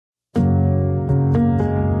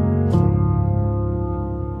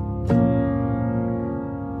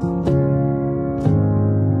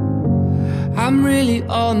I'm really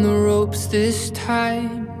on the ropes this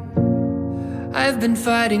time. I've been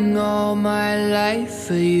fighting all my life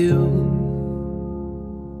for you.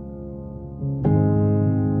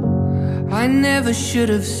 I never should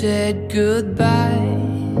have said goodbye,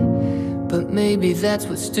 but maybe that's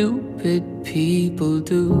what stupid people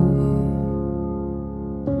do.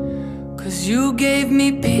 'Cause you gave me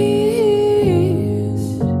peace,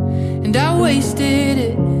 and I wasted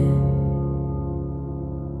it.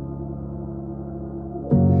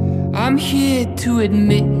 I'm here to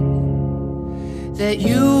admit that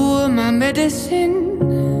you were my medicine.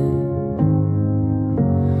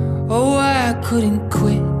 Oh, I couldn't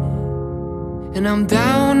quit, and I'm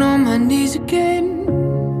down on my knees again,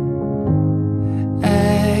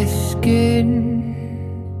 asking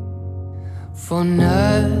for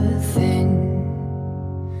nothing.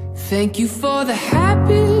 Thank you for the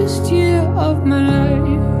happiest year of my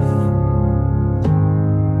life.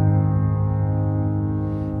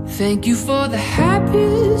 Thank you for the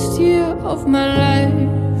happiest year of my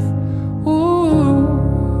life. Ooh.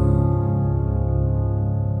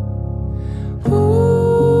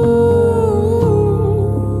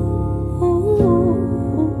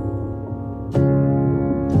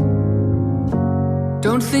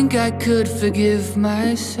 Don't think I could forgive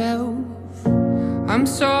myself. I'm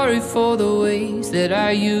sorry for the ways that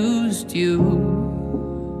I used you.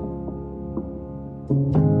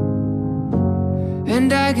 And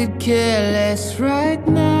I could care less right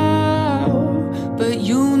now, but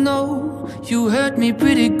you know you hurt me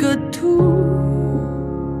pretty good too.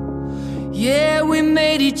 Yeah, we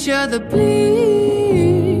made each other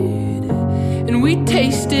bleed, and we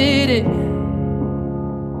tasted it.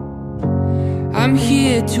 I'm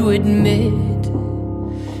here to admit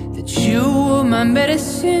that you were my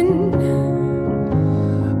medicine.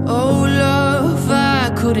 Oh love, I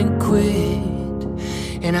couldn't quit,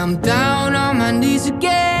 and I'm down on my knees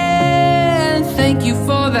again. Thank you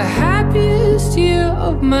for the happiest year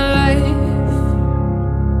of my life.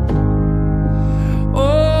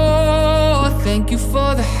 Oh, thank you for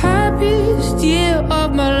the happiest year of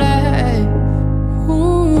my life.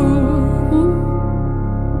 Ooh.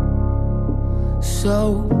 So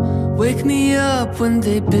wake me up when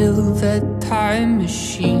they build that time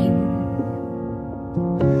machine.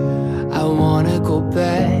 I wanna go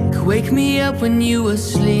back. Wake me up when you were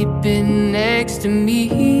sleeping next to me,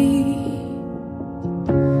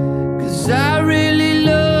 'cause I really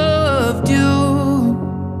loved you.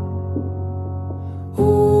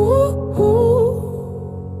 Ooh.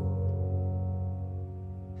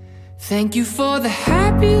 Thank you for the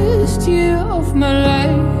happiest year of my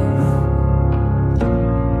life.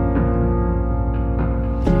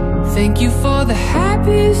 Thank you for the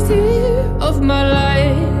happiest year of my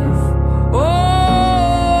life. Oh,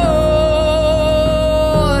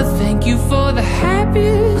 thank you for the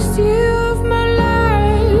happiest year of my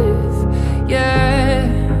life. Yeah.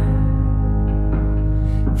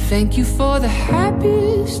 Thank you for the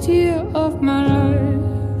happiest year of my life.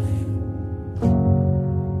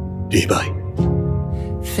 Levi.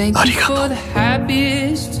 Thank you for the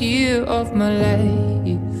happiest year of my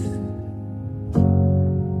life.